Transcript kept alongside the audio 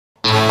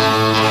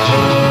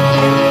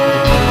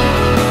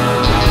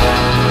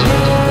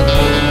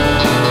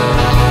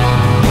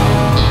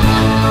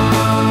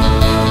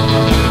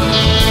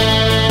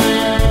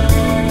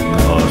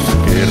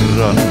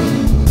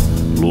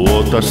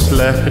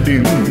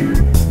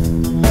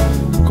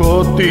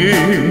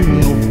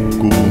kotiin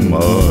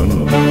nukkumaan.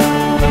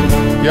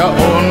 Ja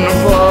on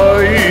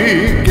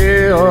vaikeaa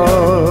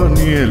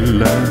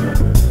niellä,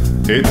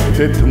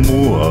 et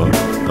mua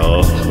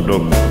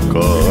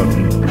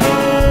tahdokkaan.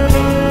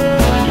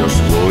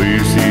 Jos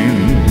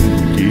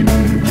voisinkin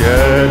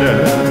jäädä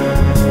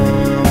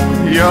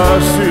ja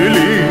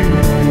syli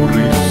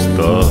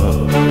muristaa,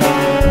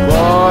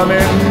 vaan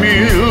en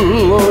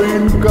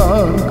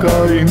milloinkaan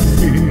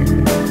kaimpi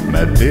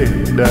mä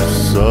tehdä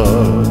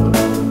saa.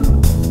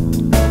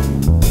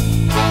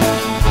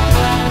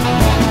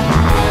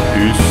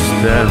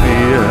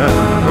 Ystäviä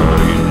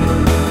vain,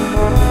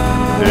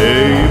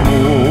 ei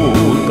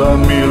muuta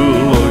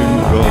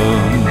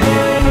milloinkaan.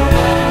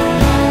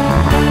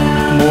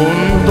 Mun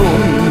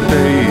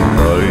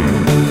tunteitain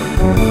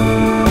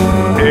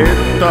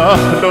et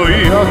tahdo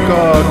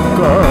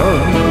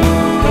jakaakaan.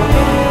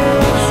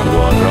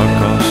 Sua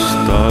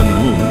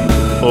rakastanut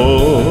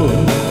oon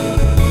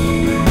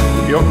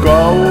jo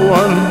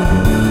kauan,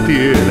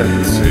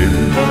 tiedät sen.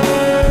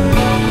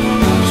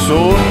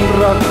 Sun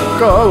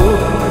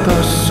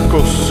rakkauttas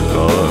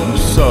koskaan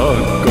saa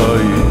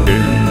kai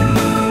en.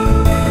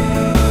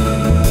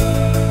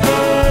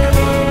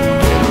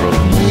 Kerro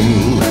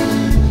mulle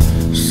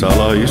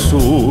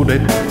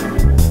salaisuudet,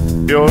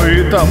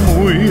 joita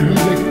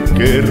muille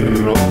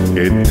kerro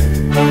et.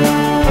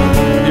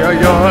 Ja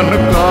jaan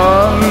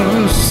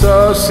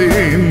kanssasi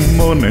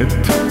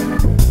monet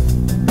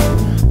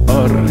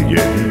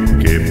arjen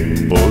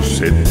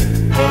kepposet.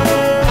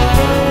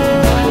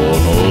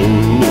 On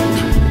ollut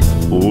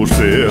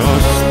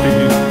useasti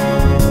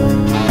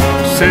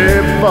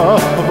se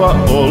vahva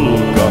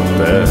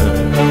olkapää.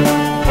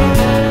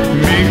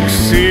 Miksi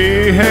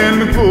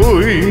siihen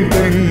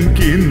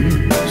kuitenkin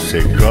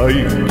se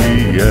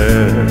kaikki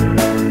jää?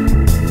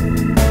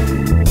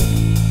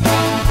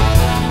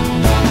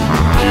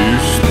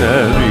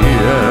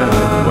 Ystäviä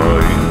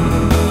vain,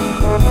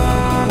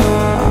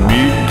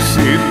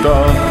 miksi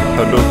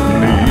tahdot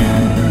niin?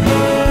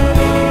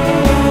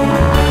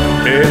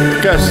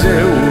 Etkä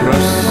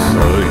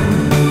seurassain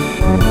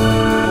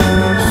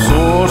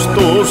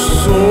suostu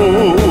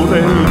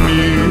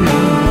suudelmiin.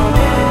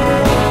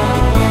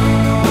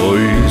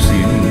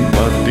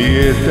 Voisinpa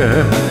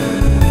tietää,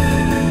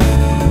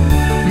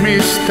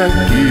 mistä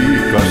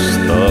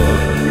kiikastaa,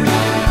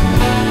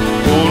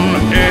 kun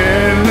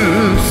en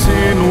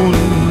sinun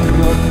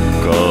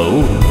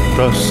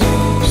rakkauttas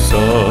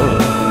saa.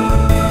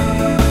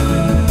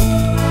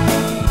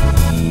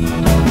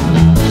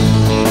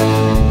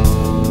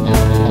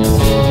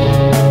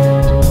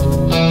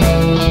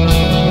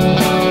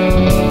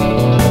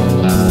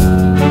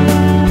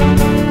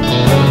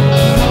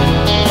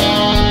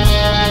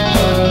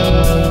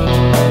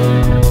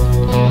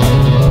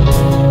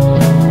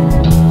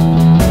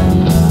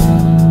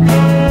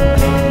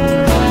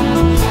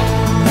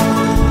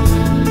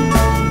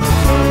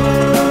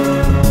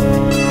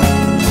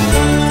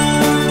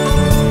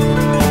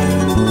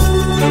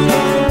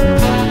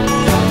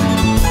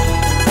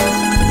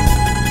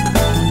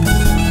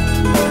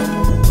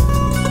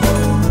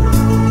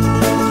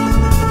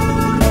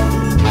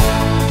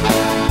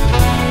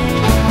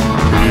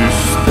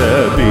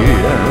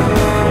 Ystäviä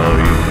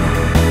vain,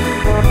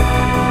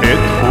 et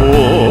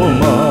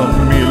huomaa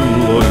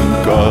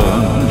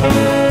milloinkaan,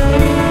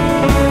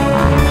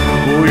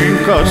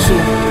 kuinka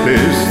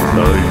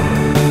suhteestain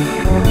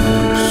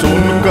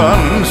sun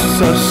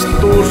kanssas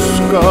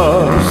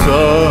tuskaa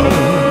saan.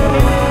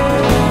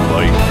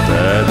 Vain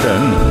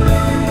päätän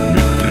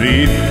nyt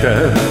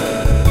riittää,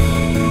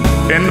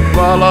 en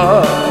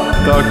palaa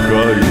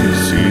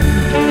takaisin,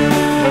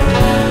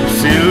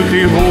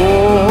 silti